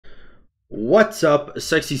What's up,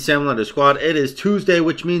 Sexy SamDadude Squad? It is Tuesday,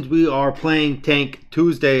 which means we are playing Tank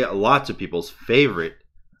Tuesday, lots of people's favorite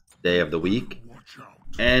day of the week.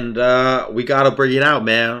 And we gotta bring it out,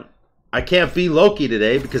 man. I can't be Loki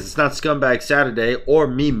today because it's not Scumbag Saturday or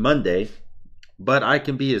Me Monday, but I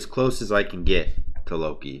can be as close as I can get to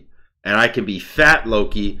Loki. And I can be Fat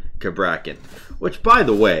Loki Cabrakan, which, by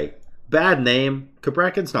the way, bad name.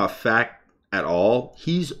 Cabrakan's not fat at all.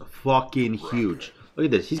 He's fucking huge. Look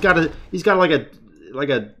at this. He's got like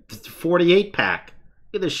a 48 pack.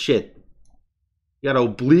 Look at this shit. You got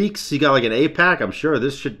obliques. He got like an 8 pack. I'm sure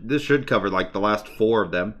this should cover like the last 4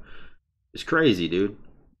 of them. It's crazy, dude.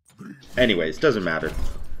 Anyways, doesn't matter.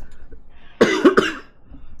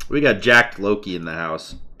 We got jacked Loki in the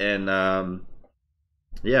house, and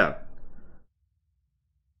yeah.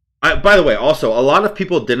 By the way, also a lot of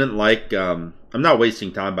people didn't like. I'm not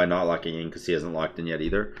wasting time by not locking in because he hasn't locked in yet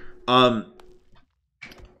either.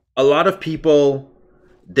 A lot of people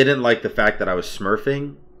didn't like the fact that I was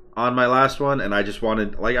smurfing on my last one, and I just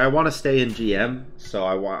wanted, like, I want to stay in GM, so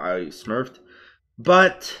I smurfed,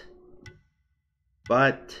 but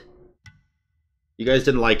you guys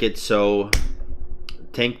didn't like it, so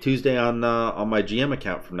Tank Tuesday on my GM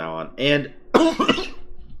account from now on. And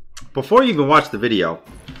before you even watch the video,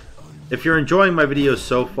 if you're enjoying my videos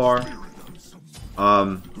so far,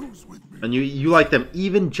 and you like them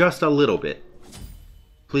even just a little bit,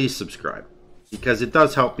 please subscribe, because it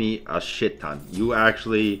does help me a shit ton. You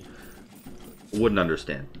actually wouldn't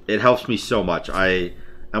understand. It helps me so much. I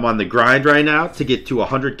am on the grind right now to get to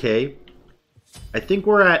 100K. I think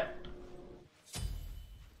we're at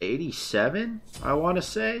 87, I want to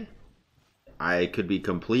say. I could be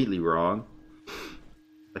completely wrong.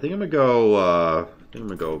 I think I'm gonna go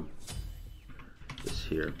this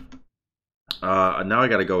here. Now I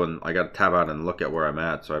gotta go and I gotta tab out and look at where I'm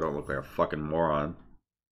at so I don't look like a fucking moron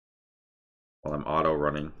while I'm auto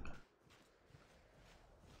running.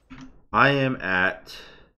 I am at,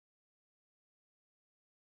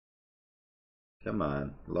 come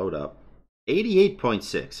on, load up,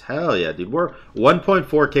 88.6. Hell yeah, dude. We're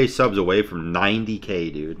 1.4K subs away from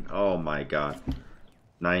 90K, dude. Oh my god.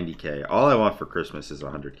 90K. All I want for Christmas is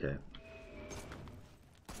 100K.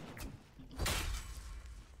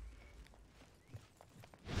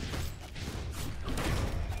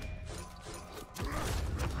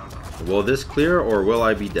 Will this clear, or will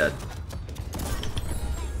I be dead?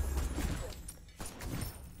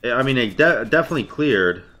 I mean, it definitely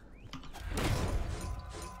cleared.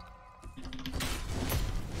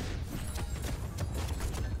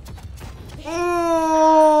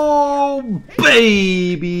 Oh,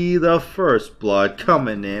 baby! The first blood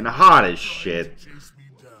coming in hot as shit.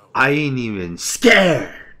 I ain't even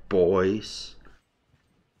scared, boys.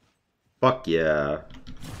 Fuck yeah.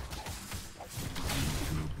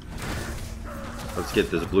 Let's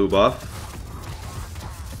get this blue buff.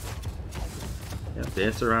 Yeah,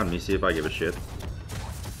 dance around me, see if I give a shit.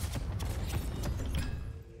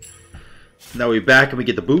 Now we're back and we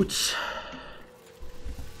get the boots.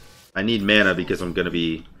 I need mana because I'm going to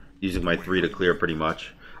be using my 3 to clear pretty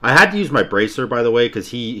much. I had to use my bracer, by the way, because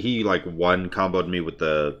he like one comboed me with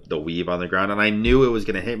the weave on the ground, and I knew it was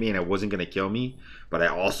going to hit me and it wasn't going to kill me. But I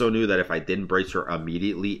also knew that if I didn't bracer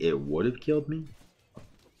immediately, it would have killed me.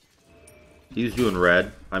 He's doing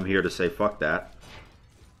red. I'm here to say fuck that.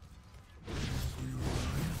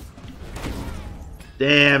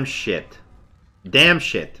 Damn shit. Damn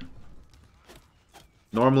shit.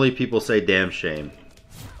 Normally people say damn shame.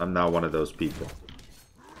 I'm not one of those people.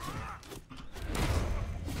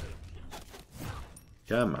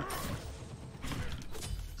 Come on.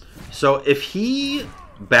 So if he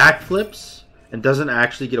backflips and doesn't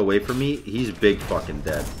actually get away from me, he's big fucking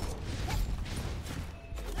dead.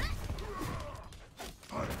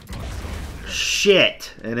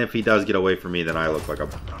 Shit! And if he does get away from me, then I look like a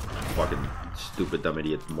fucking stupid, dumb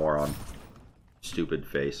idiot, moron. Stupid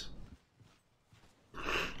face.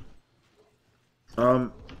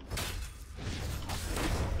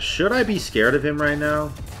 Should I be scared of him right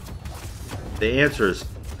now? The answer is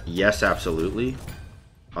yes, absolutely.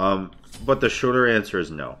 But the shorter answer is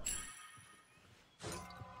no.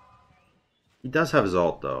 He does have his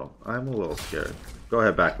ult, though. I'm a little scared. Go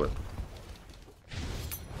ahead, backflip.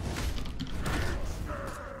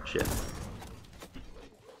 Shit.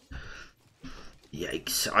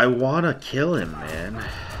 Yikes. I want to kill him, man.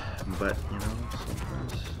 But, you know,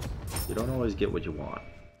 sometimes you don't always get what you want.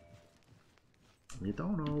 You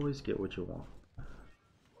don't always get what you want.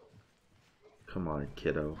 Come on,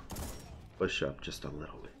 kiddo. Push up just a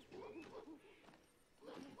little bit.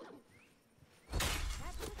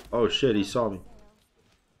 Oh shit, he saw me.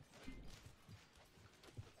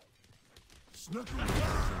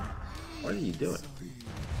 What are you doing?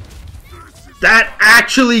 That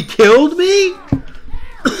actually killed me?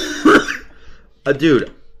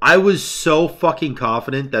 Dude, I was so fucking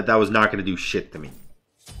confident that that was not going to do shit to me.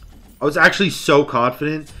 I was actually so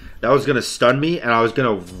confident that was going to stun me and I was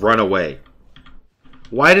going to run away.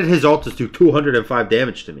 Why did his ult just do 205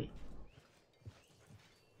 damage to me?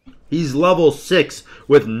 He's level 6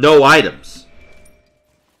 with no items.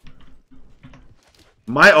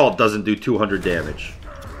 My ult doesn't do 200 damage.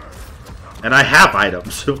 And I have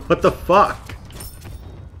items. What the fuck?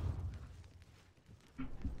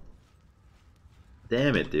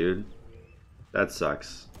 Damn it, dude. That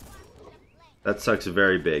sucks. That sucks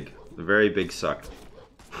very big. A very big suck.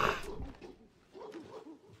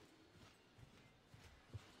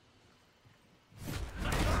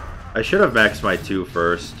 I should have maxed my 2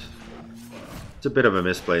 first. It's a bit of a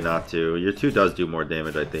misplay not to. Your 2 does do more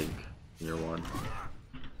damage, I think, than your 1.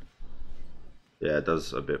 Yeah, it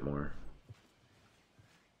does a bit more.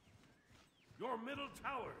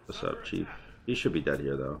 What's up, Chief? He should be dead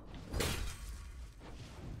here, though.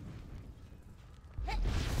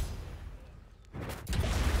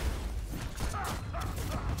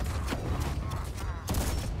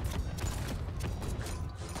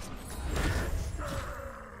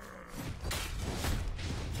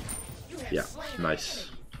 Yeah, nice.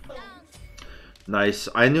 Nice.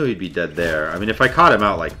 I knew he'd be dead there. I mean, if I caught him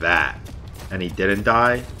out like that and he didn't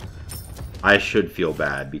die, I should feel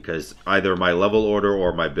bad because either my level order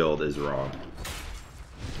or my build is wrong.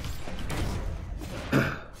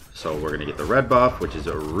 So we're going to get the red buff, which is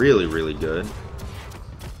a really, really good.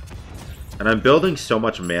 And I'm building so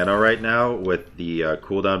much mana right now with the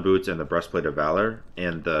cooldown boots and the breastplate of valor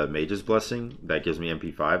and the mage's blessing that gives me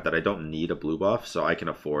MP5 that I don't need a blue buff, so I can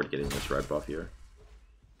afford getting this red buff here.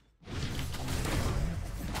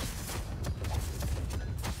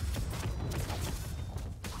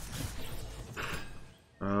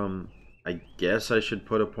 I guess I should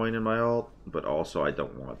put a point in my ult, but also I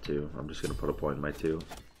don't want to. I'm just going to put a point in my 2.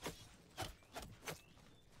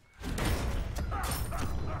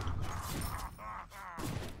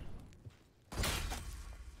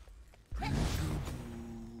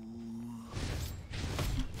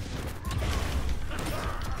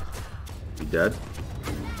 You dead?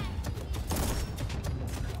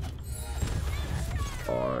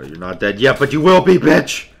 Oh, you're not dead yet, but you will be,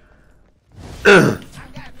 bitch!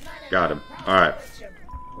 Got him. Alright.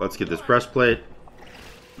 Let's get this breastplate.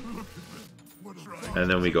 And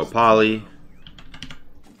then we go Poly.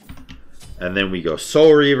 And then we go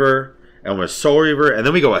Soul Reaver. And we're Soul Reaver. And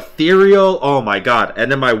then we go Ethereal. Oh my god. And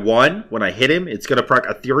then my 1, when I hit him, it's going to proc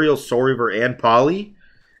Ethereal, Soul Reaver, and Poly.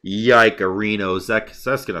 Yikerinos.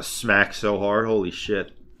 That's going to smack so hard. Holy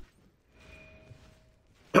shit.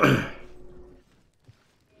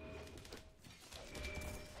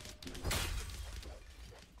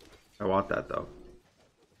 I want that though.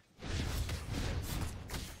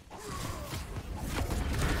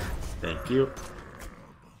 Thank you.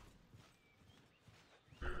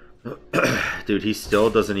 Dude, he still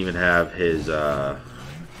doesn't even have his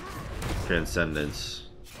Transcendence.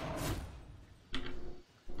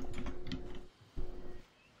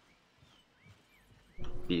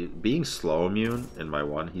 Being slow immune in my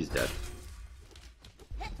 1, he's dead.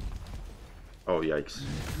 Oh, yikes.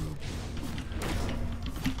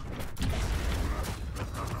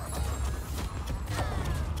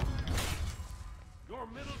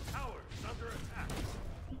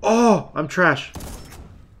 Oh, I'm trash.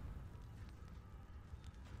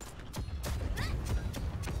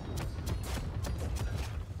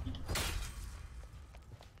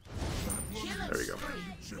 There we go.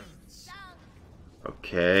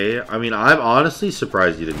 Okay. I mean, I'm honestly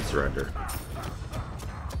surprised you didn't surrender.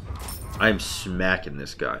 I'm smacking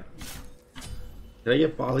this guy. Did I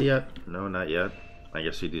get Bali yet? No, not yet. I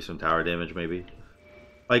guess you do some tower damage maybe.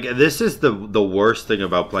 Like, this is the worst thing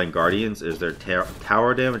about playing Guardians, is their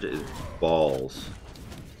tower damage is balls.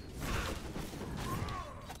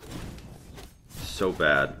 So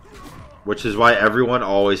bad. Which is why everyone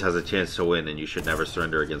always has a chance to win, and you should never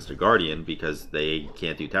surrender against a Guardian, because they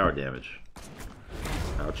can't do tower damage.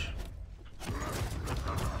 Ouch.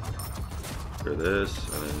 After this,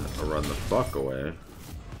 and then I'll run the fuck away.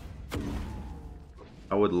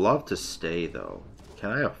 I would love to stay, though. Can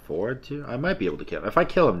I afford to? I might be able to kill him. If I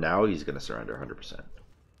kill him now, he's going to surrender 100%. What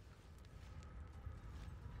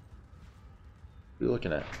are you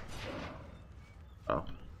looking at? Oh.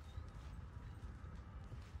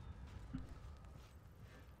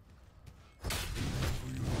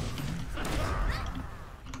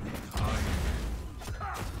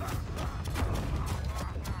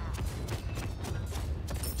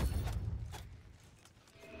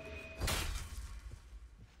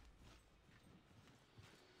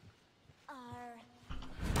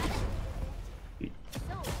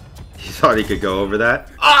 thought he could go over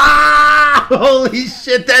that. Ah! Holy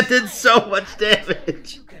shit, that did so much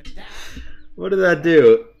damage. What did that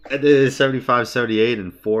do? It did 75, 78,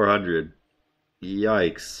 and 400.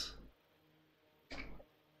 Yikes.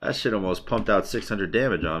 That shit almost pumped out 600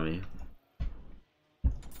 damage on me.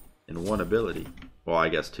 In one ability. Well, I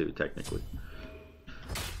guess two, technically.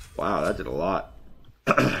 Wow, that did a lot.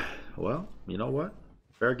 Well, you know what?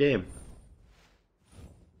 Fair game.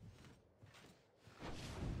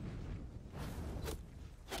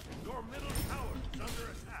 Your middle tower is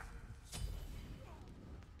under attack.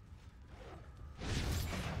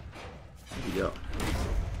 Here you go.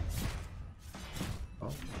 Oh,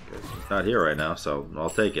 okay. He's not here right now, so I'll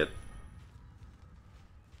take it.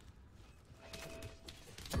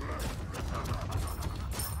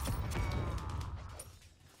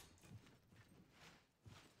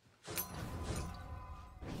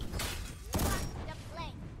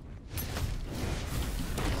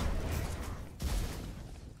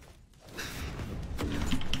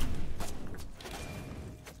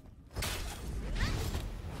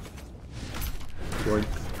 Boink.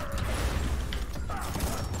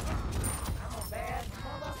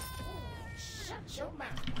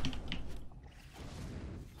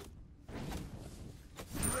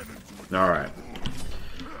 Alright.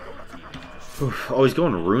 Oh, he's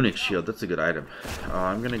going Runic Shield. That's a good item.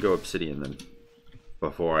 I'm going to go Obsidian then.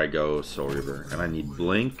 Before I go Soul Reaver. And I need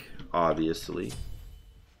Blink, obviously.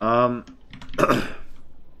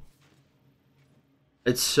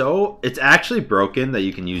 It's actually broken that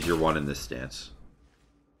you can use your one in this stance.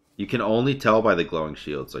 You can only tell by the glowing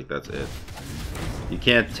shields. Like, that's it. You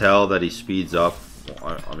can't tell that he speeds up.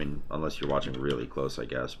 I mean, unless you're watching really close, I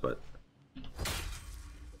guess. But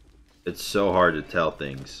it's so hard to tell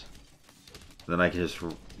things. Then I can just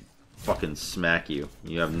fucking smack you.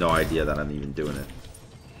 You have no idea that I'm even doing it.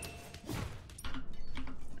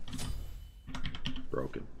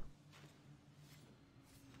 Broken.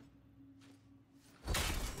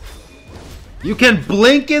 You can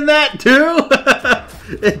blink in that too?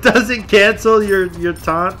 It doesn't cancel your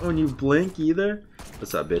taunt when you blink either?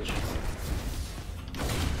 What's up, bitch?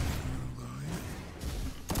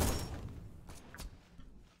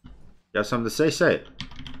 Got something to say? Say it.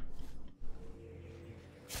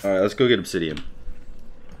 Alright, let's go get Obsidian.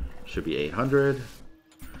 Should be 800.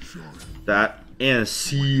 That and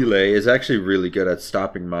Seele is actually really good at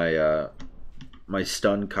stopping my my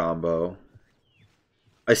stun combo.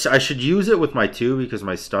 I should use it with my 2 because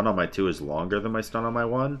my stun on my 2 is longer than my stun on my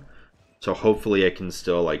 1. So hopefully I can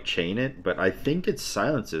still like chain it. But I think it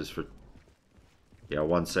silences for... Yeah,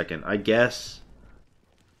 1 second. I guess,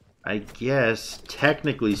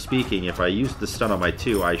 technically speaking, if I use the stun on my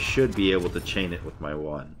 2, I should be able to chain it with my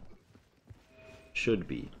 1. Should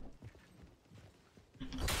be.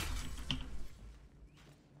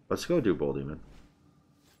 Let's go do Bull Demon.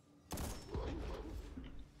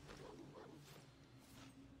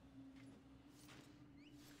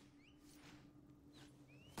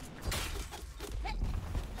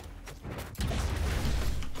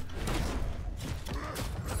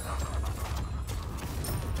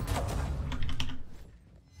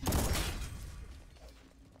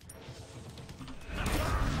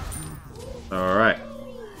 All right.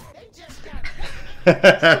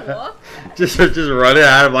 just running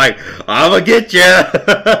at him like, I'm gonna get you.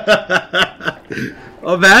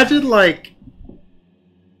 Imagine like,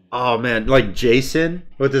 oh man, like Jason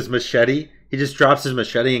with his machete. He just drops his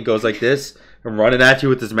machete and goes like this and running at you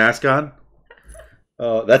with his mask on.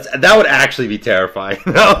 Oh, that would actually be terrifying.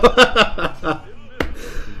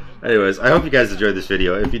 Anyways, I hope you guys enjoyed this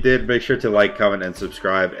video. If you did, make sure to like, comment, and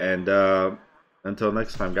subscribe. And until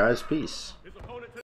next time, guys, peace.